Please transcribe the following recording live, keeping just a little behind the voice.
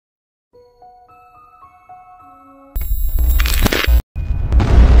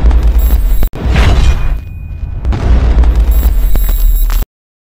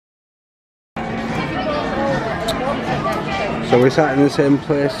So we sat in the same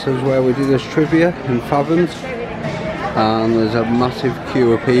place as where we did this trivia in Fathoms, and there's a massive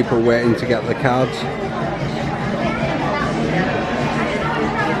queue of people waiting to get the cards.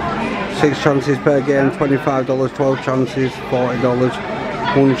 6 chances per game, $25, 12 chances,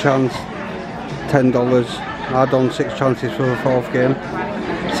 $40, 1 chance, $10. I done 6 chances for the 4th game.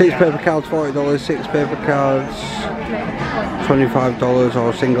 6 paper cards, $40, 6 paper cards, $25, or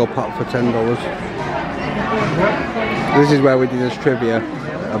a single pack for $10. This is where we did this trivia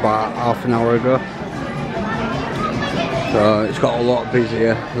about half an hour ago. So it's got a lot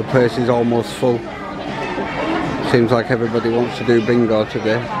busier. The place is almost full. Seems like everybody wants to do bingo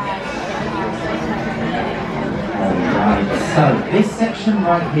today. So this section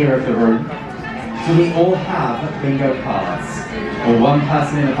right here of the room, do we all have bingo cards? Or one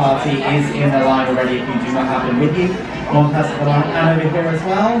person in the party is in the line already if you do not have them with you. One person in the line and over here as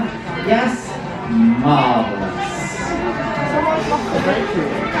well. Yes? Marvellous.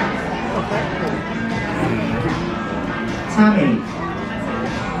 Tammy.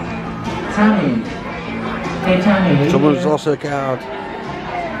 Tammy. Hey Tammy. Someone's lost a card. Is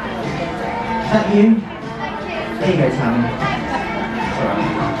that you? There you go, Tammy.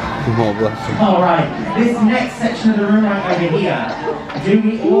 Oh, bless him. Alright, this next section of the room right over here, do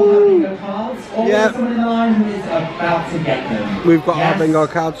we all have bingo cards? Or is someone in the line who is about to get them? We've got our bingo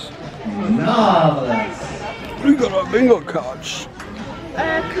cards. Marvellous. We've got our bingo cards.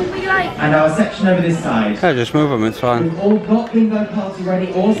 Can we like... And our section over this side. Yeah, just move them, it's fine. We've all got bingo cards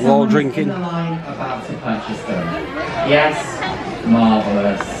already, or someone drinking. in the line about to purchase them. Yes?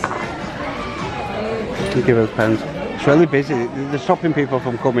 Marvellous. You give us pens. It's really busy. They're stopping people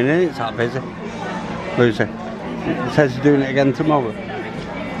from coming in. It's that busy. Lucy. It says you're doing it again tomorrow.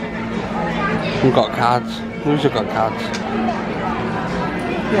 We've got cards. Lucy got cards.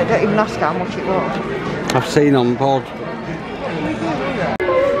 Yeah, don't even ask how much it was. I've seen on board.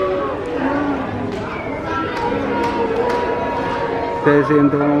 Daisy and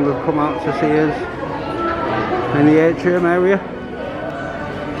Donald have come out to see us in the atrium area.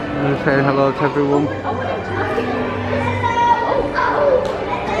 And say hello to everyone.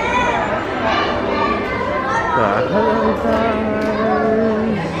 Hello guys.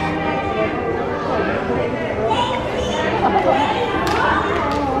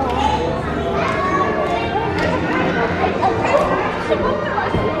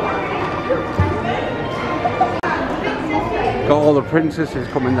 Got all the princesses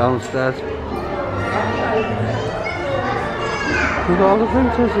coming downstairs. We've got all the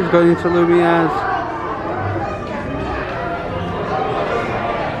princesses going into Lumiere's.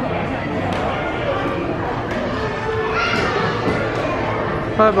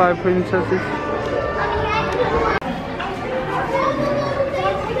 Bye bye, princesses.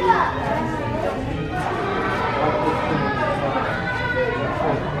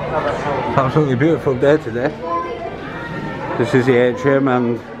 Absolutely beautiful day today. This is the atrium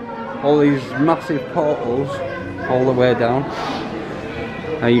and all these massive portals all the way down.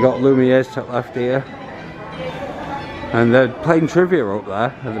 And you got Lumiere's to the left here. And they're playing trivia up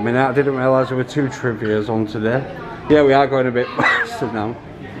there at the minute. I didn't realise there were 2 trivias on today. Yeah, we are going a bit faster now.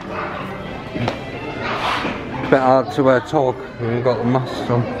 Bit hard to talk when we've got the mask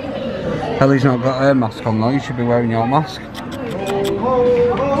on. Ellie's not got her mask on though, you should be wearing your mask.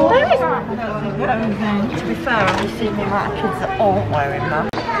 To be fair, I've seen the amount of kids that aren't wearing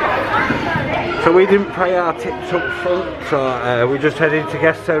masks. So we didn't pay our tips up front, so we just headed to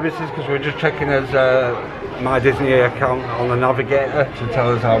guest services because we were just checking as my Disney account on the navigator to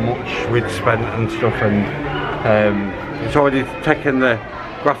tell us how much we'd spent and stuff, and it's already taken the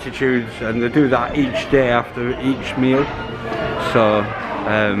gratitudes, and they do that each day after each meal. So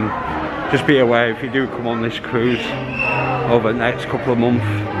just be aware if you do come on this cruise over the next couple of months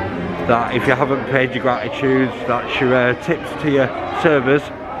that if you haven't paid your gratitudes, that's your tips to your servers.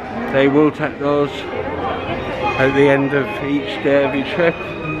 They will take those at the end of each day of your trip.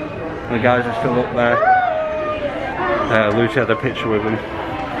 The guys are still up there. Lucy had a picture with them.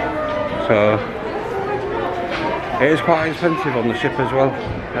 So it is quite expensive on the ship as well.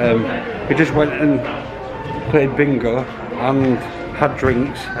 We just went and played bingo and had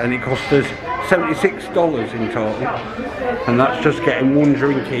drinks, and it cost us $76 in total, and that's just getting 1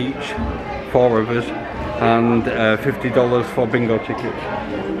 drink each, 4 of us, and $50 for bingo tickets.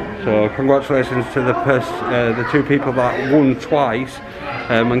 So congratulations to the 2 people that won twice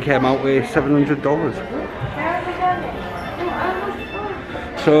and came out with $700.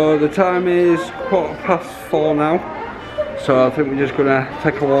 So the time is 4:15 now, so I think we're just gonna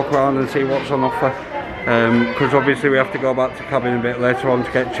take a walk around and see what's on offer, because obviously we have to go back to cabin a bit later on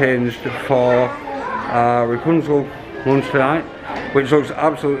to get changed for our Rapunzel lunch tonight, which looks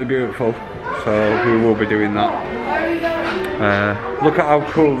absolutely beautiful. So we will be doing that. Look at how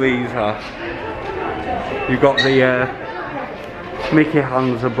cool these are. You've got the Mickey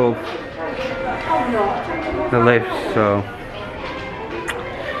hands above the lift. So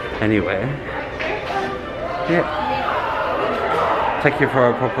anyway, yeah. Take you for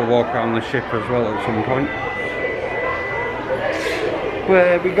a proper walk around the ship as well at some point.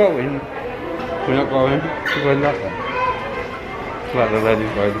 Where are we going? We're not going. We're going that way. It's like the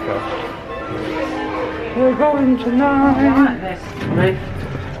ladies going first. We're going tonight.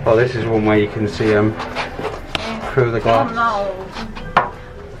 Oh, this is one where you can see them through the glass. Oh no.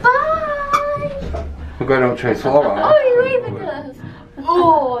 Bye! We're going up to a floor, aren't we? Oh, you're leaving us.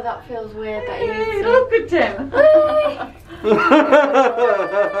 Oh, that feels weird that you Look at him. Bye!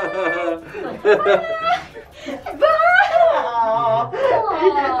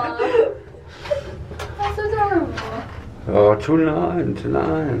 That's adorable. Oh, tonight.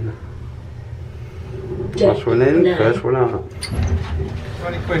 Last one in, first one out.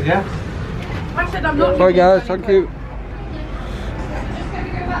 20 quid, yeah? I said I'm not. Sorry guys, thank you.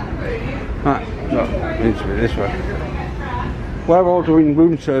 Right, no, it needs to be this way. We're ordering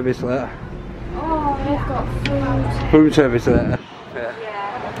room service later. Oh, they've got food. Room service later. Yeah.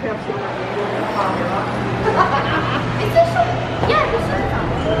 Is this some? Yeah, this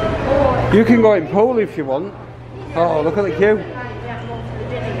is. You can go in pool if you want. Oh, look at the queue.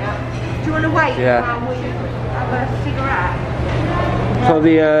 Do you want to wait Yeah. while we have a cigarette? So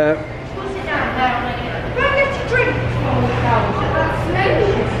the Sit down there. Go and get a drink.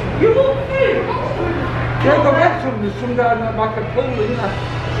 You want food? yeah, go get some. There's some down at the back of the pool, isn't there?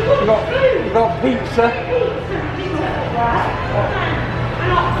 You got pizza.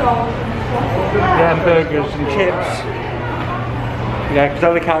 Yeah, and burgers and chips. Yeah,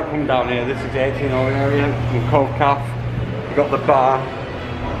 because they can't come down here. This is the 18 hour area in Cove Calf. You got the bar.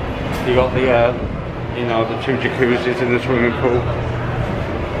 You got the, you know, the 2 jacuzzis in the swimming pool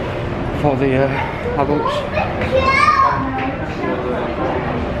for the adults.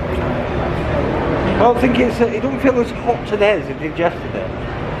 I don't think it don't feel as hot today as it did yesterday.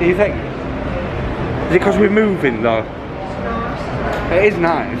 Do you think? Is it because we're moving though? It is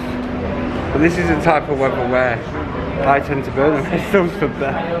nice, but this is the type of weather where I tend to burn them. It's still stood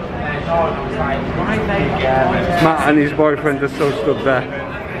there. Matt and his boyfriend are still stood there.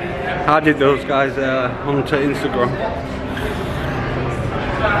 I did those guys onto Instagram.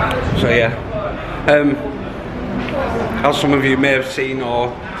 So yeah, as some of you may have seen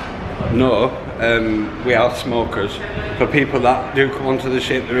or know, we are smokers. For people that do come onto the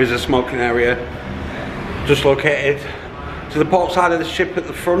ship, there is a smoking area just located to the port side of the ship at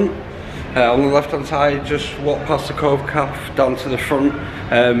the front. On the left hand side, just walk past the Cove Calf down to the front.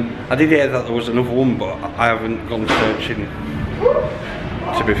 I did hear that there was another one, but I haven't gone searching,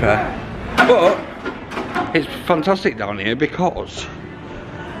 to be fair. But it's fantastic down here because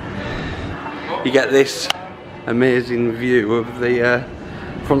you get this amazing view of the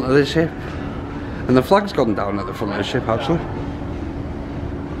front of the ship, and the flag's gone down at the front of the ship actually.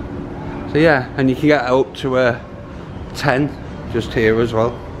 So yeah, and you can get up to 10 just here as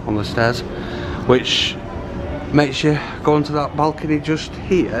well on the stairs, which makes you go onto that balcony just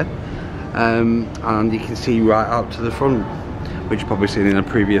here, and you can see right out to the front, which you've probably seen in a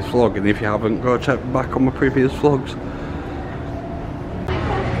previous vlog, and if you haven't, go check back on my previous vlogs.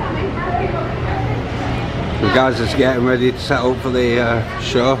 The guys are just getting ready to set up for the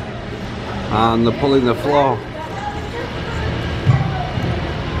show, and they're pulling the floor,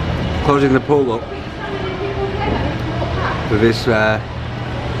 closing the pool up with this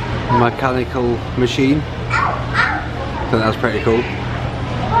mechanical machine. I think that's pretty cool.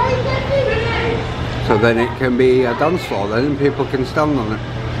 So then it can be a dance floor then, and people can stand on it.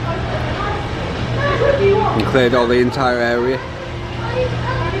 And cleared all the entire area.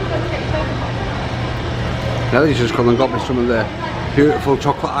 Now he's just come and got me some of the beautiful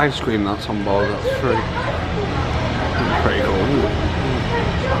chocolate ice cream that's on board. That's free. That's pretty cool, isn't it?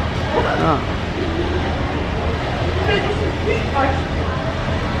 Yeah.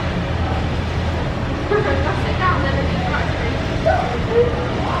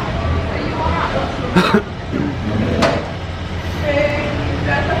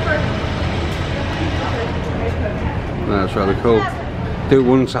 That's really cool. Do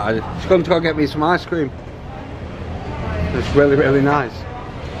one side. She's going to go get me some ice cream. It's really, really nice.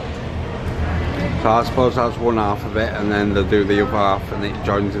 So I suppose that's one half of it, and then they'll do the other half and it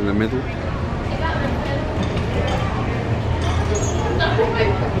joins in the middle.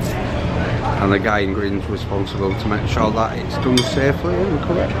 And the guy in green's responsible to make sure that it's done safely and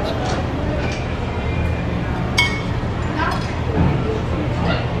correct.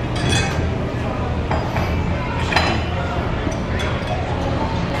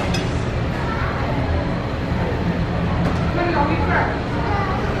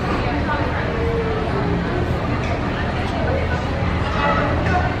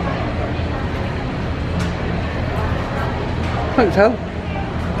 Can't tell.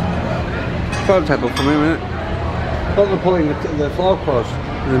 Phone table for me a minute. Thought they're pulling the floor close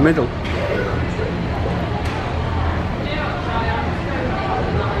in the middle.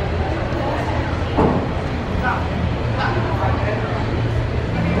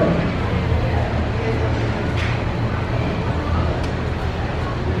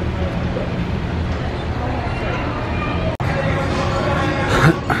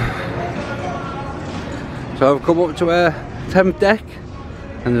 So I've come up to a 10th deck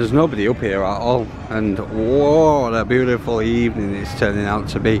and there's nobody up here at all, and whoa, what a beautiful evening it's turning out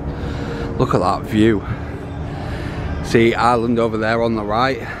to be. Look at that view. See Ireland over there on the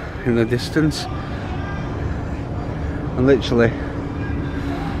right in the distance, and literally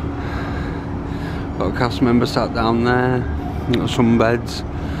got a cast member sat down there, got some beds.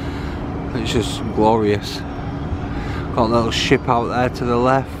 It's just glorious. Got a little ship out there to the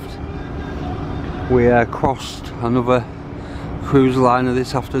left. We crossed another cruise liner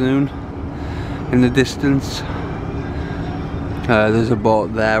this afternoon in the distance. There's a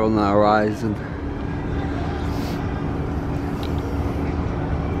boat there on the horizon.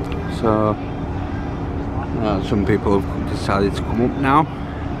 So some people have decided to come up now.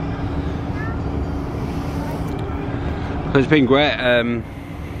 So it's been great.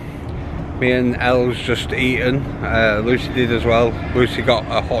 Me and Elle's just eaten. Lucy did as well. Lucy got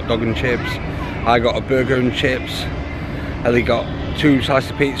a hot dog and chips. I got a burger and chips. Ellie got 2 slices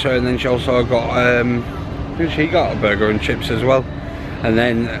of pizza, and then she also got I think she got a burger and chips as well. And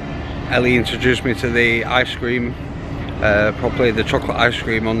then Ellie introduced me to the ice cream. Probably the chocolate ice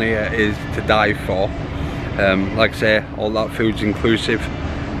cream on here is to die for. Like I say, all that food's inclusive.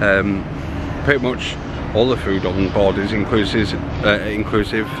 Pretty much all the food on board is inclusive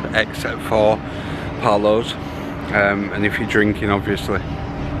except for Palos, and if you're drinking, obviously,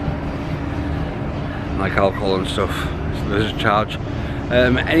 like alcohol and stuff, so there's a charge.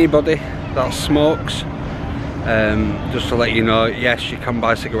 Anybody that smokes, just to let you know, yes, you can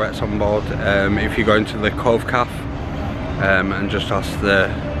buy cigarettes on board. If you go into the Cove Caf and just ask the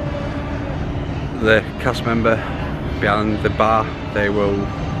cast member behind the bar, they will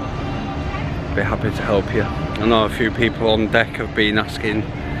be happy to help you. I know a few people on deck have been asking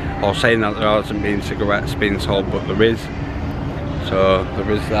or saying that there hasn't been cigarettes being sold, but there is, so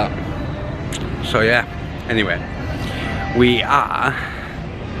there is that. So yeah, anyway, we are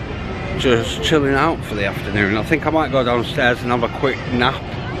just chilling out for the afternoon. I think I might go downstairs and have a quick nap,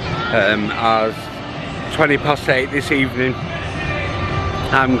 as 8:20 this evening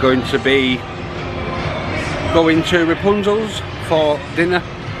I'm going to be going to Rapunzel's for dinner,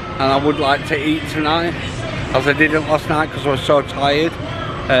 and I would like to eat tonight, as I didn't last night because I was so tired.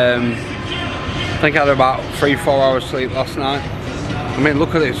 I think I had about 3-4 hours sleep last night. I mean,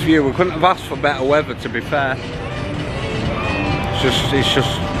 look at this view. We couldn't have asked for better weather, to be fair. It's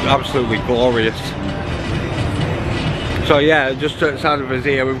just absolutely glorious. So yeah, just outside of us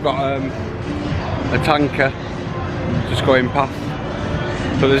here we've got a tanker just going past.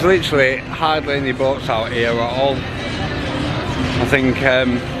 So there's literally hardly any boats out here at all. I think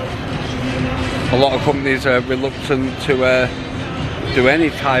a lot of companies are reluctant to do any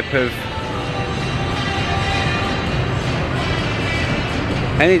type of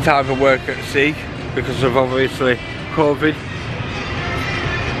work at sea because of obviously COVID.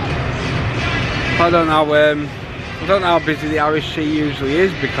 I don't know how busy the Irish Sea usually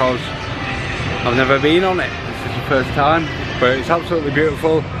is because I've never been on it. This is the first time, but it's absolutely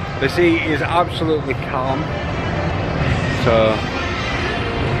beautiful. The sea is absolutely calm. So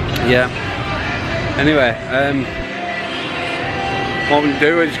yeah. Anyway, what we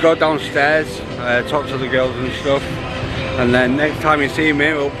do is go downstairs, talk to the girls and stuff, and then next time you see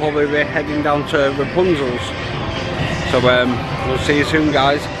me we'll probably be heading down to Rapunzel's. So we'll see you soon,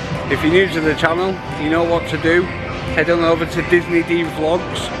 guys. If you're new to the channel, you know what to do. Head on over to Disney D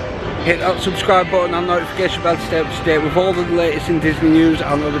Vlogs, hit that subscribe button and notification bell to stay up to date with all the latest in Disney news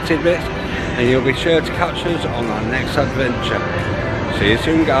and other tidbits, and you'll be sure to catch us on our next adventure. See you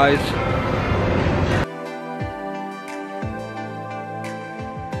soon, guys.